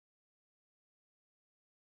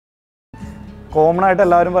Common ആയിട്ട്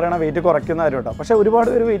എല്ലാവരും പറയണ വെയിറ്റ് കുറയ്ക്കുന്ന കാര്യം കേട്ടോ. പക്ഷേ ഒരുപാട്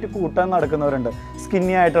പേര് വെയിറ്റ് കൂട്ടാൻ നടക്കുന്നവരുണ്ട്,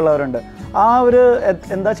 സ്കിന്നി ആയിട്ടുള്ളവരുണ്ട്. ആ ഒരു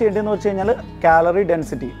എന്താ ചെയ്യേണ്ടതെന്ന് വെച്ച് കഴിഞ്ഞാൽ calorie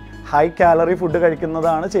density, high calorie food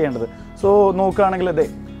കഴിക്കുന്നതാണ് ചെയ്യേണ്ടത്. സോ നോക്കുകയാണെങ്കിൽ അതെ,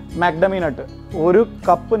 മാക്ഡമി നട്ട്, ഒരു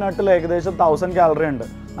കപ്പ് നട്ടിൽ ഏകദേശം 1000 കാലറി ഉണ്ട്.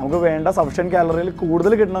 നമുക്ക് വേണ്ട സഫിഷ്യൻറ്റ് കാലറിയിൽ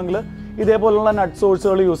കൂടുതൽ കിട്ടണമെങ്കിൽ ഇതേപോലുള്ള നട്ട്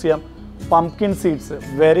സോഴ്സുകൾ യൂസ് ചെയ്യാം. Pumpkin seeds,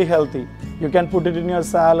 very healthy. You can put it in your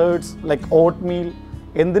salads, like vote meal,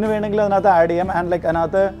 എന്തിനു വേണമെങ്കിലും അതിനകത്ത് ആഡ് ചെയ്യാം. ആൻഡ് ലൈക്ക്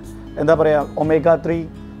അതിനകത്ത് എന്താ പറയുക, omega-3,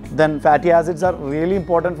 then fatty acids are really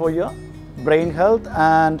important for your brain health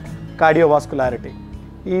and cardiovascularity.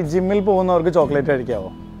 ഈ ജിമ്മിൽ പോകുന്നവർക്ക് ചോക്ലേറ്റ്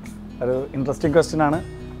കഴിക്കാവോ? ഒരു ഇൻട്രസ്റ്റിംഗ് ക്വസ്റ്റ്യൻ ആണ്.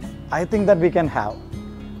 I think that we can have.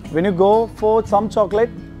 When you go for some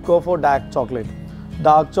chocolate, go for dark chocolate.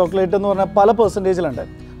 Dark chocolate എന്ന് പറഞ്ഞാൽ പല പെർസെൻറ്റേജിലുണ്ട്.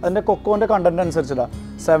 അതിൻ്റെ കൊക്കോൻ്റെ content അനുസരിച്ചിട്ടാണ്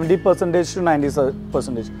 70% to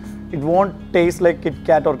 90%. It won't taste like Kit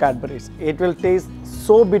Kat or Cadbury's. It will taste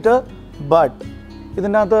so bitter, but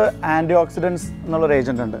ഇതിൻ്റെ അകത്ത് anti oxidants എന്നുള്ളൊരു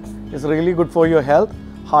agent ഉണ്ട്. It's really good for your health,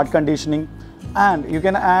 heart conditioning, and you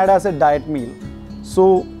can add as A diet meal. So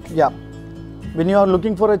when you are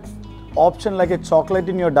looking for A option like A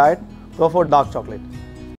chocolate in your diet, go for dark chocolate.